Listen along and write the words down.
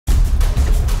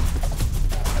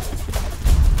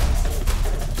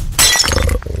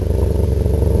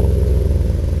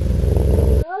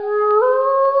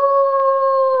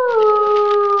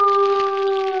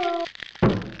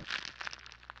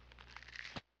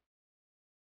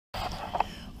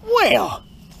Well,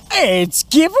 it's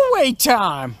giveaway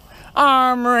time.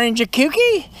 I'm Ranger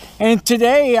Kooky, and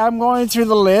today I'm going through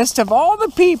the list of all the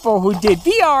people who did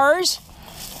VRs,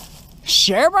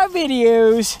 share my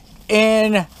videos,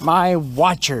 and my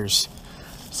watchers.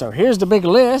 So here's the big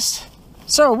list.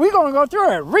 So we're going to go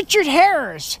through it. Richard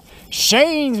Harris,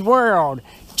 Shane's World,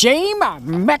 James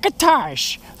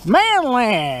McIntosh,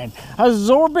 Manland,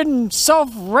 Absorbing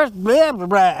Self,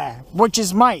 which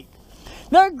is Mike,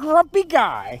 The Grumpy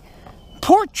Guy,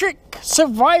 Portrait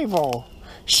Survival,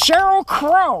 Cheryl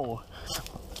Crow,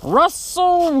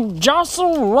 Russell,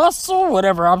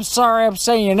 whatever. I'm sorry I'm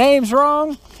saying your names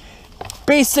wrong.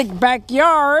 Basic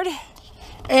Backyard,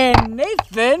 and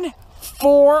Nathan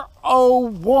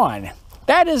 401.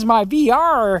 That is my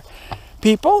VR,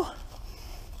 people.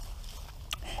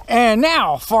 And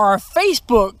now for our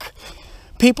Facebook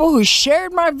people who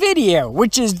shared my video,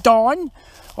 which is Dawn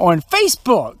on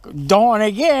Facebook, Dawn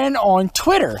again on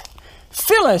Twitter,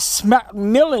 Phyllis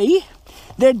Millie,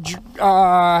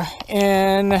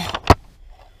 and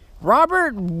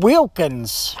Robert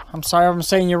Wilkins. I'm sorry I'm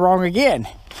saying you wrong again.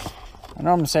 I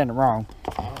know I'm saying it wrong.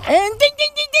 And ding,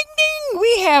 ding, ding, ding, ding,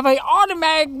 we have an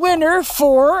automatic winner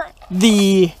for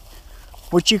the,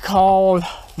 what you call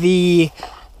the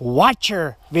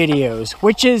watcher videos,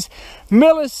 which is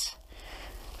Phyllis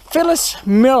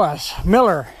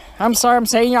Miller. I'm sorry I'm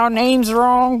saying y'all names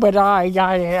wrong, but I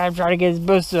try to get as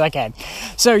boosted as I can.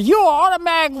 So you're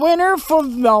automatic winner for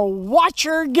the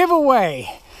watcher giveaway.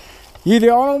 You're the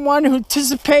only one who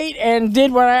participated and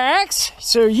did what I asked,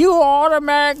 so you are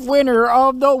automatic winner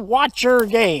of the watcher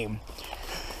game.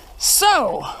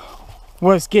 So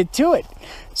let's get to it.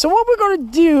 So what we're going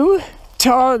to do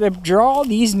to draw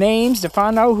these names to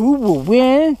find out who will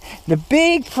win the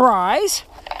big prize,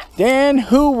 then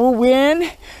who will win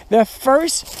the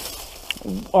first,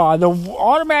 the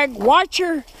automatic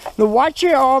watcher. The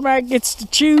watcher automatic gets to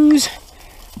choose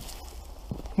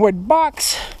what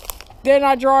box. Then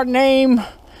I draw a name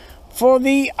for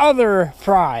the other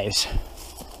prize.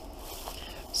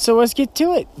 So let's get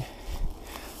to it.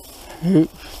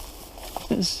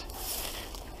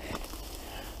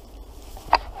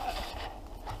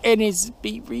 It needs to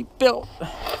be rebuilt.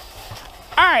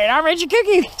 Alright, I'm Ranger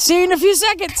Kooky. See you in a few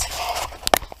seconds.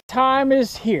 Time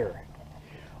is here.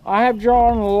 I have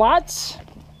drawn lots,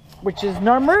 which is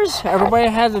numbers. Everybody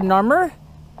has a number.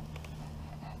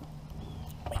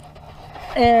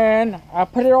 And I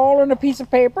put it all on a piece of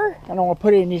paper, and I'm going to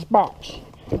put it in this box.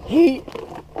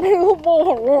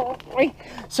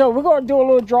 So we're going to do a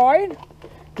little drawing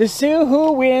to see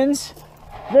who wins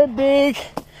the big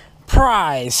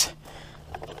prize.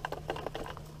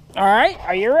 Alright,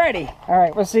 are you ready?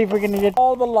 Alright, let's see if we can get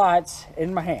all the lots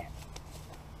in my hand.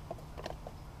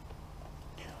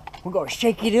 We're going to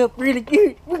shake it up really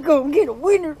good. We're going to get a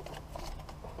winner.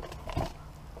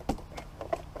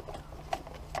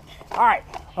 Alright,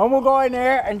 I'm going to go in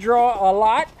there and draw a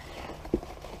lot.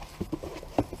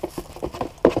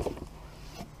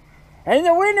 And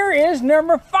the winner is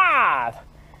number 5.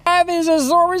 5 is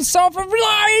Absorbing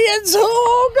Self-Reliance.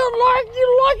 Oh, good luck, you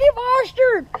lucky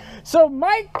bastard. So,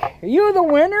 Mike, you're the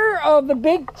winner of the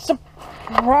big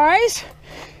surprise.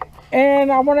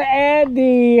 And I want to add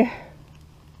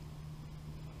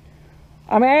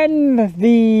I'm adding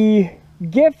the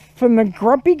gift from the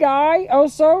Grumpy Guy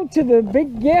also to the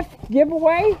big gift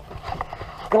giveaway.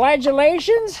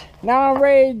 Congratulations. Now I'm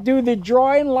ready to do the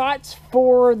drawing lots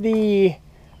for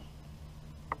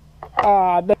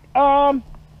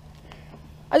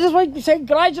I just want to say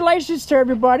congratulations to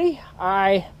everybody.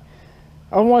 I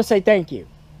want to say thank you.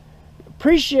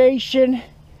 Appreciation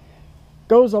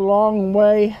goes a long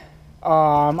way.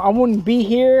 I wouldn't be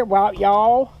here without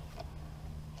y'all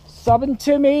subbing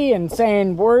to me and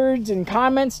saying words and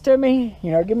comments to me.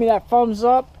 You know, give me that thumbs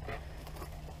up.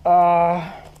 You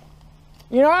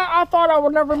know, I thought I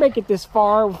would never make it this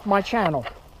far with my channel.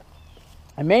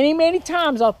 And many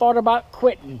times I thought about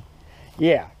quitting.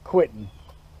 Yeah, quitting.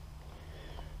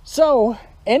 So,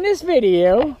 in this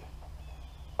video,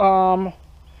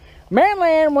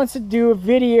 Manland wants to do a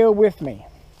video with me.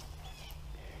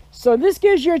 So this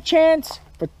gives you a chance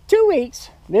for 2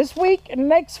 weeks, this week and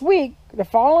next week, the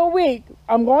following week,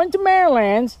 I'm going to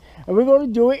Maryland's and we're going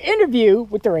to do an interview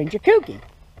with the Ranger Kooky.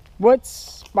 What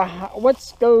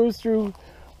goes through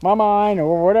my mind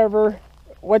or whatever,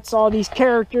 what's all these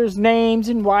characters' names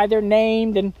and why they're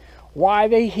named and why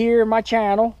they hear my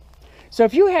channel. So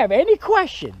if you have any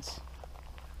questions,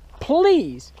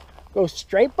 please go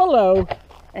straight below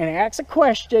and ask a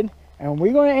question, and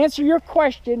we're going to answer your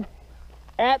question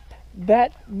at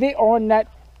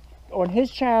on his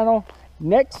channel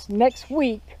next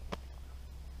week.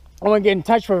 I'm going to get in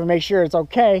touch with him and make sure it's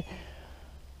okay.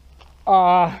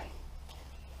 So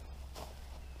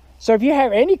if you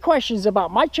have any questions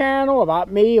about my channel,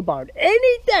 about me, about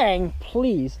anything,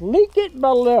 please link it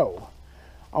below.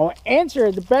 I'll answer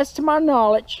it the best of my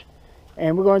knowledge.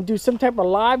 And we're going to do some type of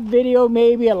live video,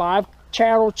 maybe a live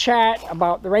channel chat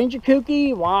about the Ranger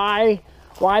Kooky, why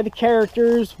the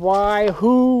characters,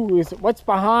 what's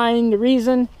behind the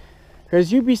reason.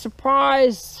 Because you'd be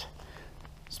surprised,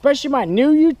 especially my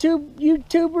new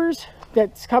YouTubers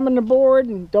that's coming aboard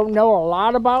and don't know a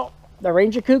lot about the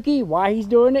Ranger Kooky, why he's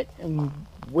doing it and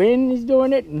when he's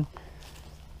doing it and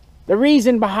the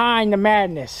reason behind the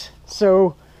madness.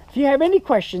 So if you have any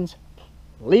questions,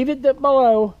 leave it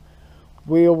below.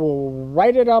 We will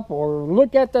write it up or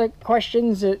look at the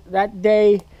questions that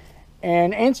day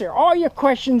and answer all your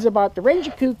questions about the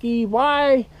Ranger Kooky,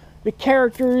 why the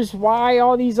characters, why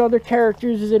all these other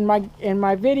characters is in my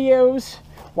videos,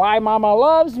 why Mama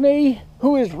loves me,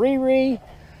 who is Riri,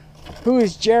 who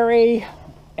is Jerry,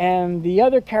 and the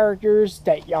other characters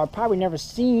that y'all probably never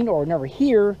seen or never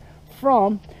hear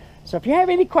from. So if you have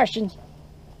any questions,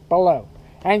 below.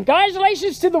 And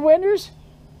congratulations to the winners.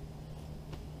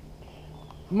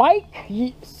 Mike,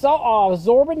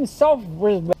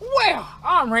 Zorbin, Well,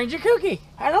 I'm Ranger Kooky,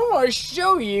 and I want to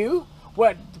show you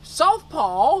what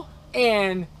Southpaw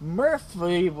and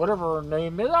Murphy, whatever her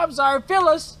name is, I'm sorry,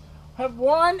 Phyllis, have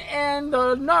won in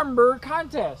the number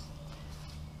contest.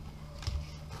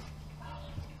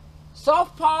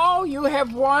 Southpaw, you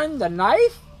have won the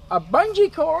knife, a bungee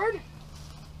cord,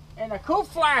 and a cool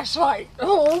flashlight.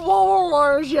 Oh,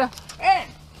 Lord, yeah.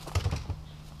 And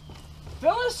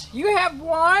Phyllis, you have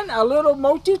won a little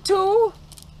multi-tool.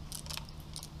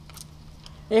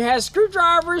 It has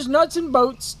screwdrivers, nuts and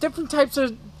bolts, different types of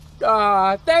thing,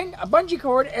 a bungee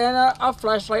cord, and a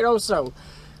flashlight also.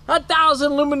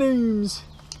 1,000 luminiums,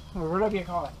 or whatever you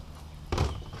call it.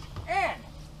 And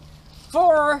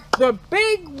for the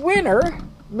big winner,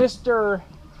 Mr.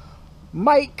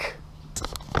 Mike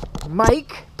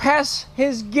passed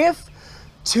his gift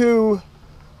to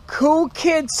Cool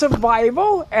Kid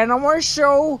Survival, and I want to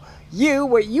show you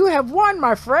what you have won,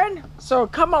 my friend. So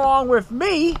come along with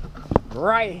me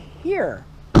right here.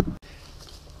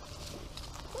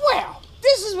 Well,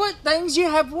 this is what things you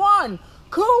have won.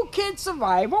 Cool Kid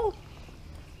Survival.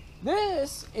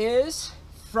 This is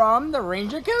from the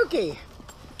Ranger Kooky.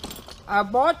 I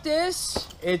bought this.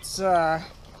 It's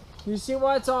you see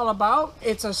what it's all about?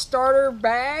 It's a starter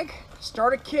bag,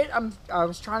 starter kit I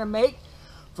was trying to make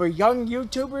for young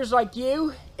YouTubers like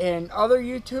you, and other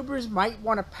YouTubers might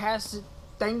want to pass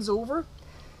things over.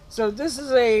 So this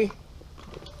is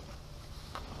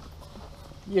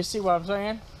you see what I'm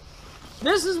saying?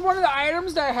 This is one of the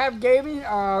items that I have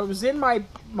was in my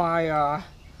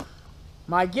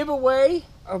giveaway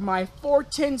of my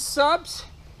 410 subs.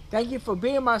 Thank you for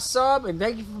being my sub, and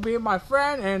thank you for being my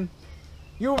friend, and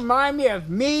you remind me of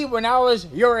me when I was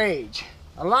your age.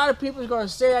 A lot of people are going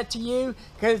to say that to you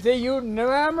because you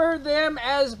remember them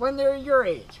as when they're your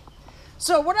age.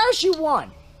 So what else you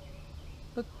won?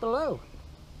 Look below.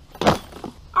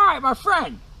 Alright, my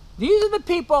friend. These are the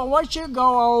people I want you to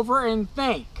go over and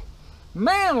thank.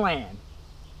 Manland.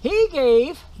 He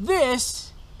gave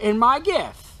this in my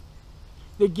gift.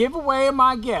 The giveaway of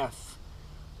my gift.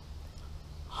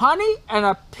 Honey and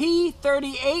a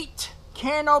P38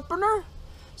 can opener.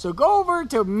 So go over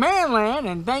to Manland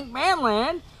and thank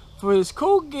Manland for this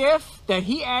cool gift that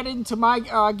he added to my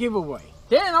giveaway.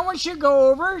 Then I want you to go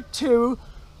over to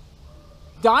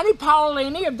Donnie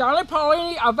Paolini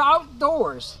of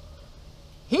Outdoors.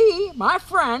 He, my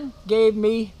friend, gave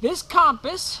me this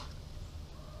compass.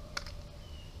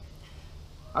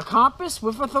 A compass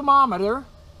with a thermometer.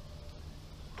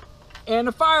 And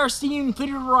a fire steam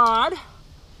fitted rod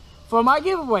for my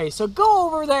giveaway. So go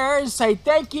over there and say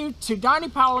thank you to Donnie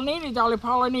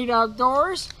Paolini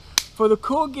Outdoors for the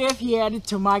cool gift he added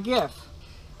to my gift.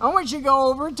 I want you to go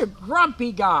over to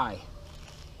Grumpy Guy.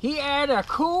 He added a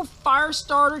cool fire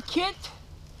starter kit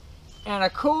and a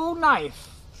cool knife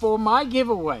for my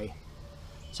giveaway.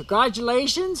 So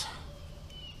congratulations.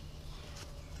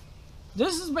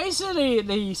 This is basically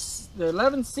the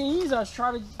 11 C's I was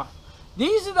trying to...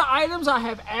 These are the items I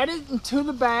have added into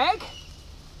the bag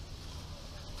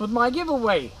for my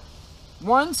giveaway.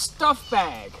 One stuff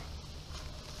bag.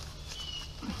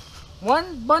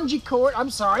 One bungee cord,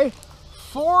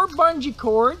 4 bungee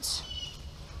cords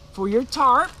for your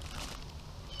tarp.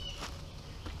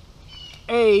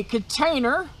 A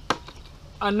container,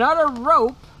 another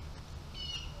rope,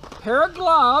 pair of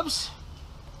gloves,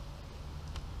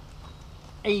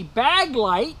 a bag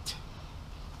light,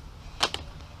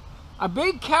 a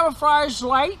big camouflage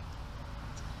light,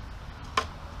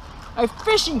 a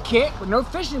fishing kit with no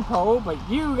fishing pole, but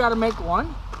you got to make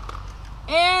one,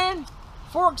 and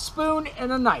fork, spoon,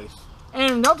 and a knife.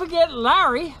 And don't forget,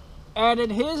 Larry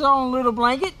added his own little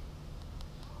blanket,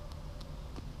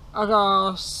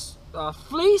 a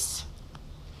fleece.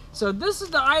 So this is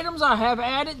the items I have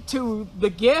added to the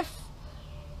gift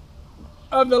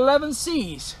of the 11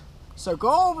 C's. So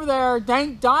go over there,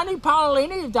 thank Donnie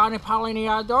Paolini of Donnie Paolini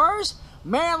Outdoors,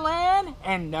 Manland,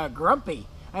 and Grumpy.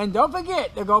 And don't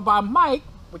forget to go by Mike,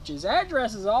 which his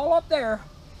address is all up there.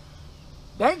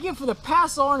 Thank you for the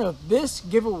pass on of this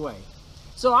giveaway.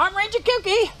 So I'm Ranger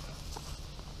Kooky.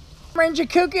 Ranger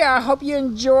Kooky, I hope you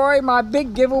enjoy my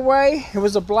big giveaway. It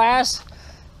was a blast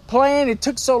playing. It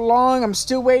took so long. I'm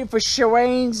still waiting for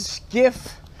Shawane's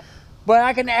gift, but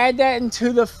I can add that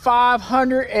into the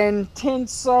 510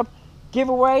 sub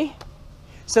giveaway.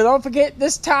 So don't forget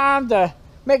this time to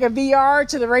make a VR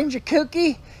to the Ranger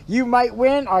Kooky. You might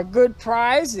win a good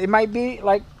prize. It might be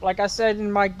like I said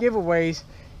in my giveaways.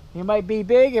 It might be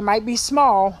big, it might be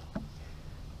small.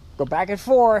 Go back and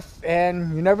forth,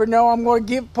 and you never know, I'm going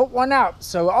to put one out.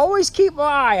 So always keep an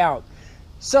eye out.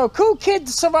 So Cool Kid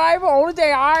Survival, only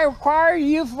thing I require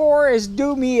you for is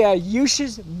do me a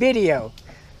usage video.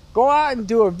 Go out and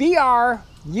do a VR,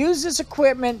 use this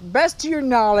equipment, best of your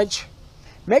knowledge,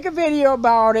 make a video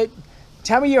about it,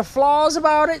 tell me your flaws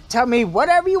about it, tell me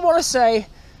whatever you want to say,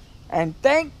 and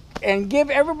thank and give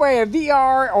everybody a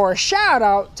VR or a shout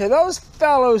out to those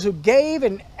fellows who gave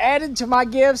and added to my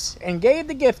gifts and gave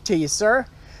the gift to you, sir.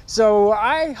 So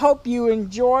I hope you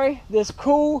enjoy this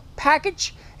cool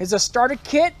package. It's a starter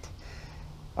kit.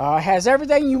 Has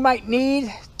everything you might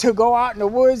need to go out in the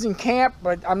woods and camp,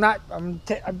 but I'm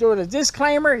doing a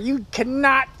disclaimer. You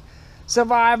cannot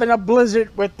survive in a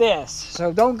blizzard with this,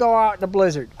 so don't go out in a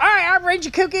blizzard. All right, I'm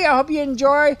Ranger Kooky. I hope you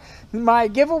enjoy my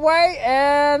giveaway,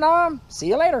 and see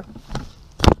you later.